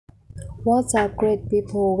What's up, great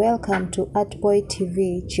people? Welcome to Artboy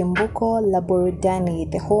TV, Chimbuko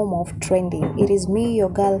Laborudani, the home of trending. It is me,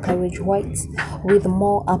 your girl Courage White, with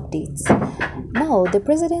more updates. Now, the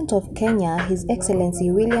president of Kenya, His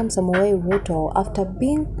Excellency William Samoei Ruto, after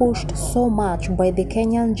being pushed so much by the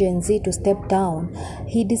Kenyan Gen Z to step down,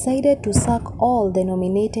 he decided to sack all the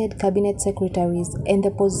nominated cabinet secretaries and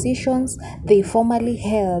the positions they formerly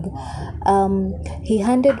held. He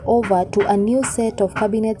handed over to a new set of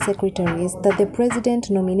cabinet secretaries that the president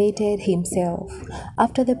nominated himself.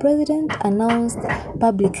 After the president announced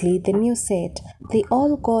publicly the new set, they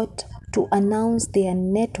all got to announce their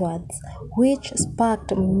net worths, which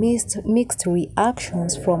sparked mixed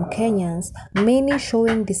reactions from Kenyans, many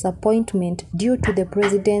showing disappointment due to the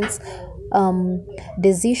president's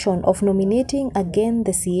decision of nominating again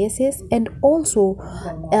the CSS, and also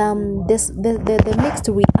the mixed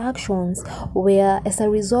reactions were as a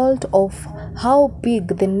result of how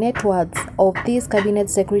big the net worths of these cabinet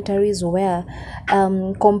secretaries were,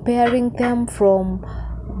 comparing them from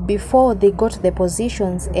before they got the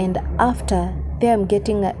positions and after them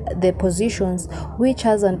getting the positions, which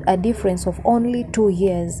has a difference of only 2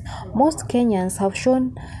 years. Most Kenyans have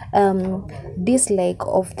shown dislike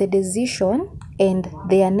of the decision and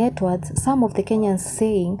their net worths. Some of the Kenyans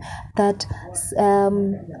saying that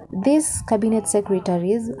these cabinet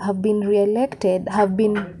secretaries have been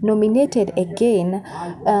nominated again,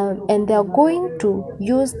 and they are going to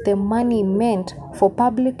use the money meant for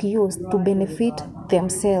public use to benefit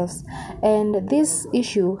themselves. And this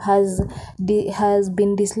issue has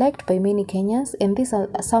been disliked by many Kenyans, and these are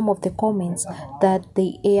some of the comments that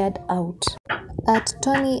they aired out. At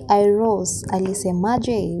Tony Irose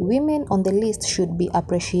alisemaje, women on the list should be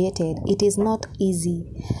appreciated. It is not easy.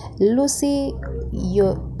 Lucy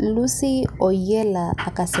Oyela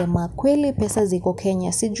akasema kweli pesa ziko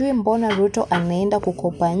Kenya. Sijui mbona Ruto anaenda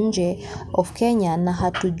kukopa nje of Kenya na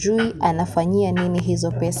hatujui anafanyia nini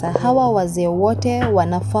hizo pesa. Hawa wazee wote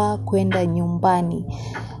wanafaa kwenda nyumbani.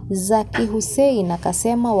 Zaki Hussein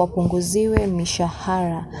akasema wapunguziwe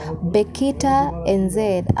mishahara. Bekita NZ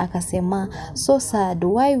akasema so sad,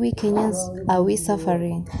 why we Kenyans are we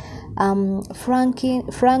suffering? Frank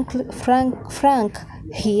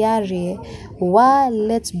Hiari,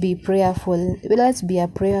 let's be prayerful. Let's be a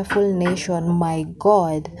prayerful nation, my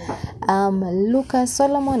God. Lucas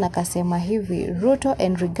Solomon akasema hivi, Ruto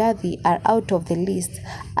and Rigathi are out of the list.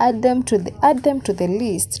 Add them to the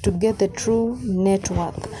list to get the true net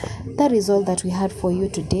worth. That is all that we had for you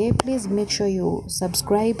today. Please make sure you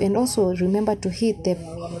subscribe and also remember to hit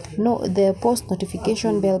the post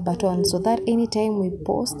notification bell button so that anytime we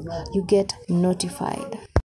post you get notified.